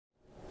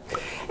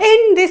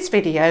In this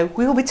video,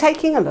 we will be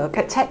taking a look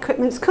at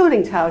TecQuipment's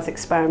cooling towers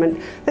experiment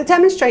that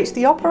demonstrates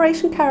the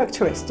operation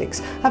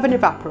characteristics of an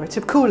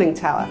evaporative cooling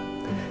tower.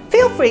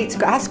 Feel free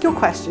to ask your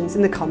questions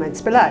in the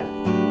comments below.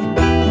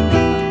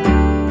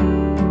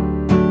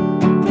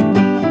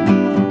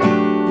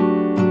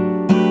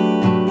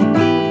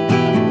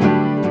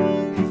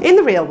 In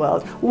the real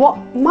world,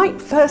 what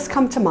might first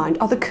come to mind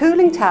are the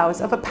cooling towers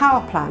of a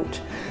power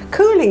plant.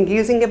 Cooling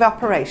using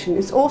evaporation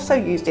is also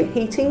used in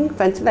heating,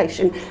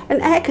 ventilation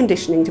and air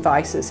conditioning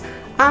devices,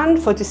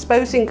 and for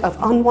disposing of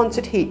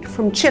unwanted heat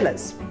from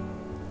chillers.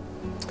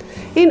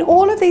 In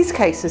all of these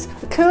cases,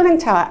 a cooling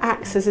tower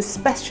acts as a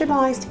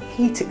specialised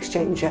heat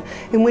exchanger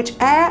in which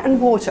air and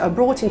water are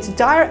brought into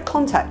direct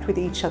contact with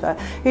each other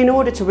in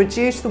order to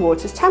reduce the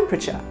water's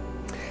temperature.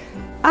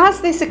 As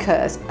this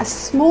occurs, a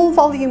small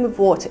volume of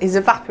water is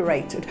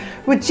evaporated,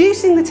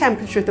 reducing the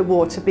temperature of the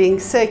water being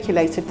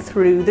circulated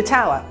through the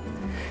tower.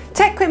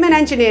 TecQuipment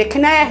engineer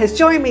Kinnear has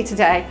joined me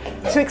today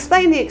to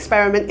explain the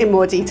experiment in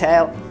more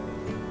detail.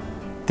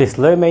 This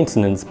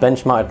low-maintenance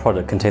bench-mounted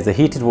product contains a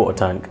heated water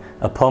tank,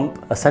 a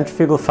pump, a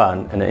centrifugal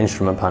fan and an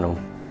instrument panel.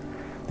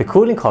 The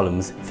cooling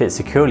columns fit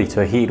securely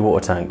to a heated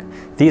water tank.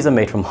 These are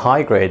made from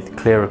high-grade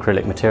clear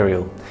acrylic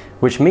material,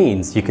 which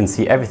means you can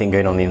see everything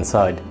going on the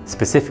inside,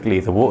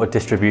 specifically the water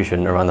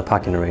distribution around the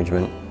packing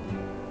arrangement.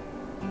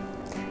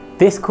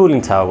 This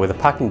cooling tower with a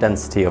packing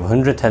density of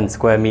 110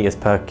 square meters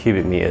per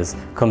cubic meters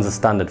comes as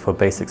standard for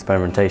base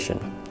experimentation.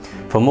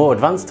 For more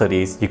advanced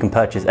studies, you can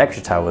purchase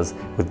extra towers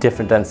with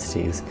different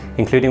densities,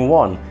 including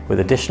one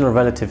with additional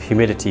relative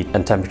humidity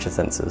and temperature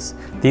sensors.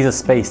 These are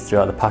spaced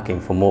throughout the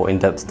packing for more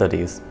in-depth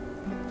studies.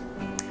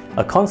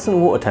 A constant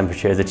water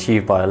temperature is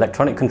achieved by an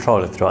electronic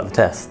controller throughout the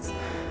tests.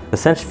 The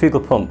centrifugal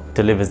pump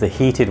delivers the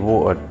heated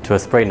water to a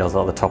spray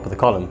nozzle at the top of the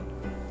column.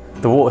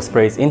 The water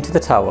sprays into the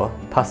tower,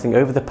 passing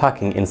over the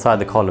packing inside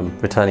the column,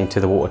 returning to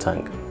the water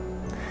tank.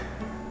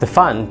 The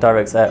fan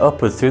directs air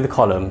upwards through the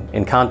column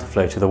in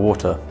counterflow to the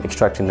water,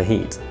 extracting the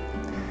heat.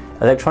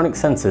 Electronic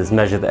sensors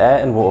measure the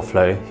air and water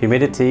flow,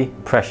 humidity,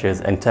 pressures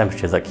and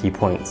temperatures at key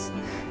points.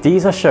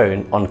 These are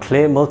shown on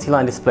clear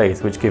multi-line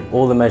displays which give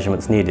all the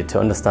measurements needed to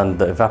understand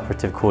the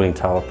evaporative cooling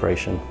tower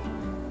operation.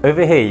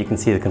 Over here you can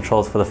see the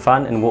controls for the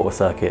fan and water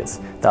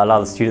circuits that allow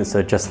the students to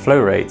adjust flow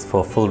rates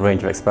for a full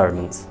range of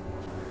experiments.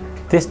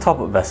 This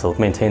top-up vessel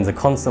maintains a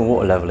constant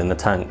water level in the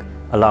tank,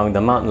 allowing the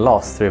amount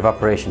lost through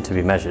evaporation to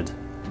be measured.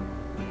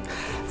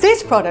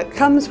 This product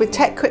comes with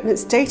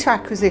TecQuipment's data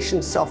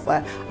acquisition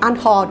software and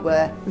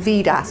hardware,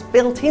 VDAS,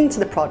 built into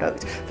the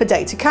product for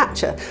data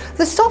capture.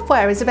 The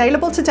software is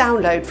available to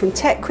download from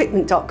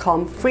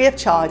TecQuipment.com free of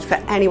charge for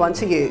anyone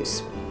to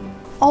use.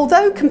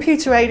 Although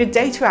computer-aided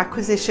data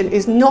acquisition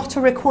is not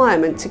a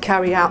requirement to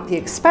carry out the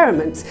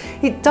experiments,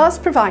 it does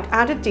provide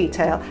added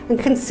detail and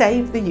can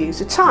save the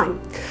user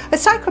time. A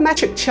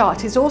psychrometric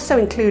chart is also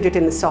included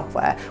in the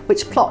software,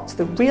 which plots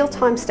the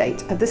real-time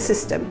state of the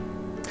system.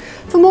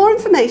 For more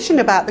information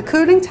about the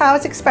cooling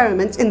towers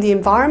experiment in the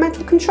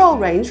environmental control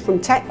range from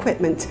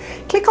TecQuipment,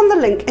 click on the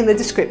link in the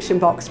description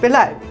box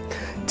below.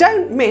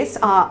 Don't miss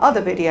our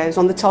other videos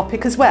on the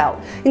topic as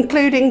well,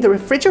 including the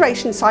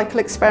refrigeration cycle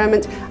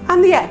experiment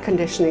and the air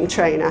conditioning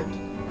trainer.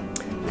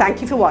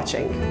 Thank you for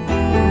watching.